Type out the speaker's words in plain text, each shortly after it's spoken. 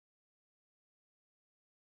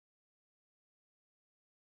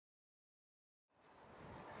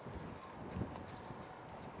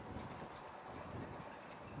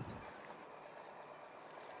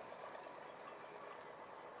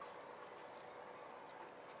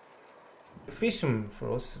Fishing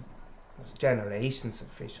for us was generations of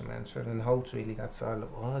fishermen, sure, and Hout really that's all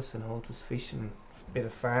it was, and Hout was fishing, a bit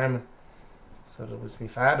of farming. So there was my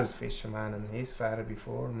father's fisherman and his father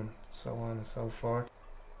before him and so on and so forth.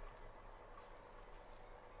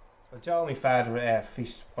 Well, Joe, my father,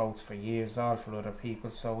 fished boats for years, all for other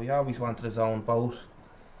people, so he always wanted his own boat.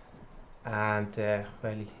 And,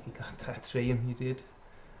 well, he got that dream, he did.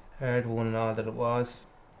 Hard one and all that it was.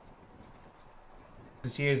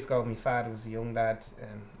 Years ago, my father was a young lad,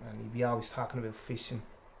 and he'd be always talking about fishing.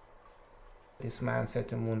 This man said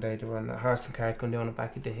to him one day, they were on a horse and cart going down the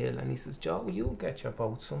back of the hill, and he says, Joe, you'll get your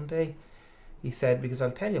boat someday. He said, because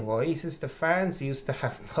I'll tell you why. He says, the Farns used to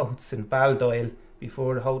have boats in Baldoyle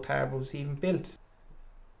before the Hout Harbour was even built.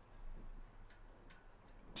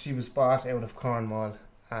 She was bought out of Cornwall,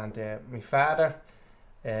 and my father,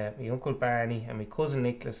 my uncle Barney and my cousin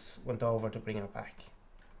Nicholas went over to bring her back.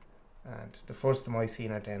 And the first time I seen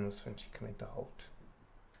her then was when she came into Hout.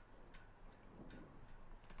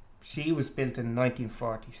 She was built in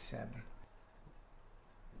 1947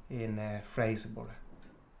 in Fraserburgh,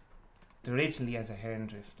 originally as a herring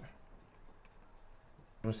drifter.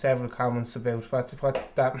 There were several comments about what's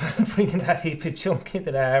that man bringing that heap of junk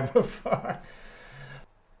into the harbour for.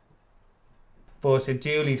 But it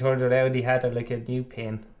duly turned around, he had her like a new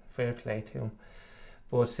pin, fair play to him.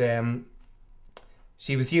 But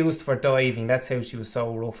she was used for diving, that's how she was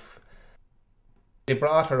so rough. They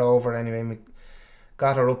brought her over anyway, we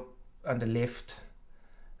got her up on the lift,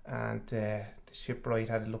 and the shipwright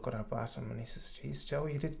had a look at her bottom and he says, geez Joe,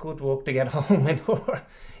 you did good work to get home in her.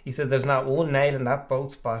 He says, there's not one nail in that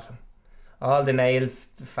boat's bottom. All the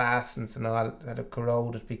nails, the fastens and all had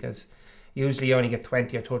corroded, because usually you only get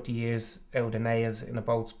 20 or 30 years out of the nails in a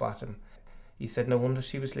boat's bottom. He said, no wonder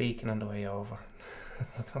she was leaking on the way over.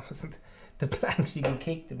 That wasn't the planks, you can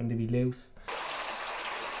kick them and they'd be loose.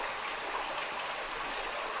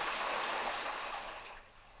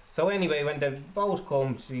 So anyway, when the boat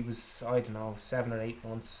came, she was, I don't know, 7 or 8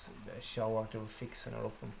 months ashore. They were fixing her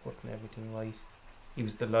up and putting everything right. He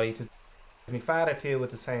was delighted. My father too, at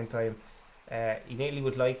the same time, he nearly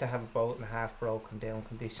would like to have a boat in half broken down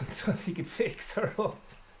condition so he could fix her up.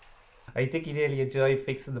 I think he nearly enjoyed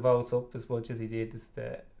fixing the boats up as much as he did as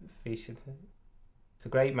the fishing. He's a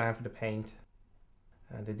great man for the paint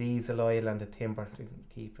and the diesel oil and the timber to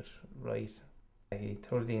keep it right. He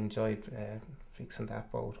thoroughly enjoyed fixing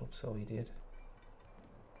that boat up, so he did.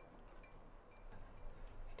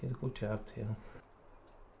 He did a good job too.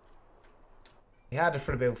 He had it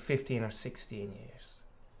for about 15 or 16 years.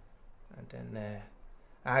 And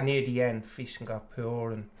then near the end, fishing got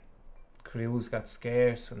poor and crews got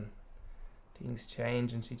scarce and things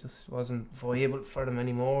changed, and she just wasn't viable for them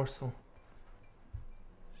anymore, so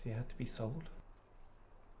she had to be sold.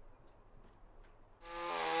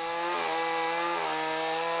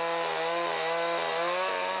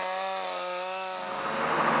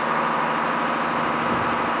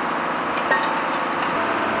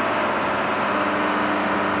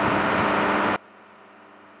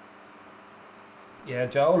 Yeah,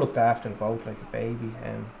 Joe looked after the boat like a baby,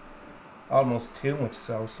 almost too much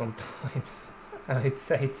so sometimes. And I'd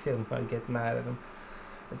say to him, I'd get mad at him,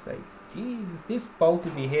 I'd say, Jesus, this boat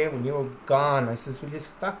will be here when you're gone. I says, will you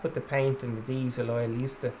stop with the paint and the diesel oil? He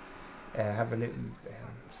used to have a little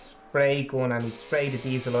spray gun, and he'd spray the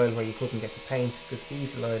diesel oil where you couldn't get the paint, because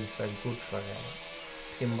diesel oil is very good for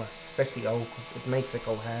timber, especially oak. It makes it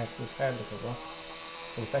go hard. It was hard like a rock,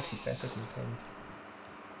 so it's actually better than paint.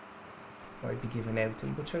 I'd be giving out to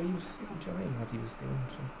him, but sure, he was enjoying what he was doing,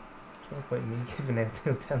 so there's no point in me giving out to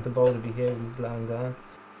him, telling the boat to be here when he's long gone.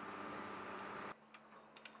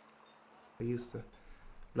 I used to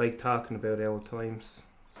like talking about old times.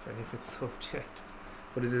 It's a favourite subject.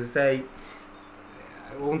 But as I say,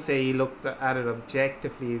 I won't say he looked at it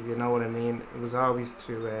objectively, if you know what I mean. It was always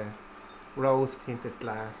through rose-tinted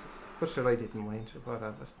glasses. But sure, I didn't mind, sure, what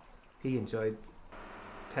of it. He enjoyed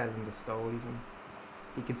telling the stories, and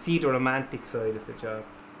you could see the romantic side of the job.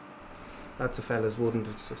 Lots of fellas wouldn't.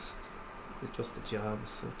 It's just a job as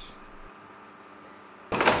such.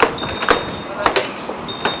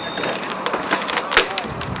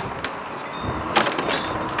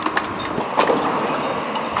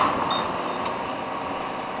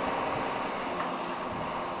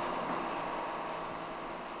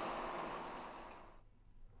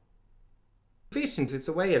 Fishing, it's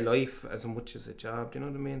a way of life as much as a job, do you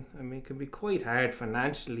know what I mean? I mean, it can be quite hard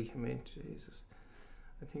financially. I mean, Jesus,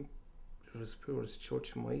 I think it was as poor as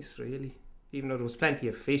church mice, really. Even though there was plenty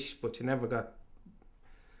of fish, but you never got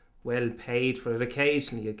well paid for it.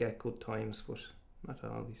 Occasionally you get good times, but not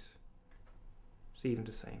always. It's even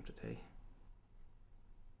the same today.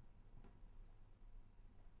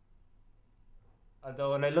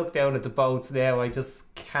 Although when I look down at the boats now, I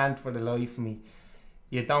just can't for the life of me.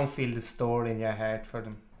 You don't feel the store in your heart for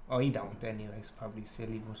them. I don't anyway, it's probably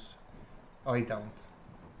silly, but I don't.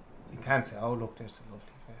 You can't say, oh look, there's a lovely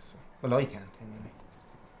vessel. Well, I can't anyway.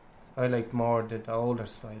 I like more the older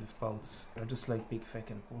style of boats. They're just like big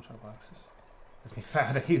fucking butter boxes. As my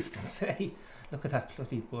father used to say, look at that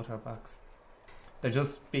bloody butter box. They're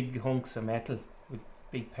just big hunks of metal with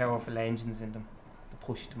big powerful engines in them to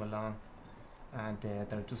push them along. And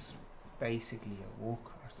they're just basically a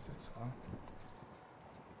workhorse, that's all.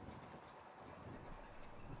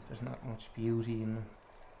 There's not much beauty in them.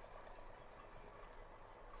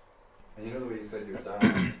 And you know the way you said your dad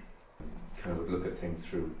kind of would look at things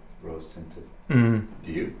through rose tinted. Mm.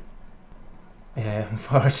 Do you? Yeah,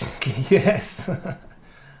 unfortunately, yes.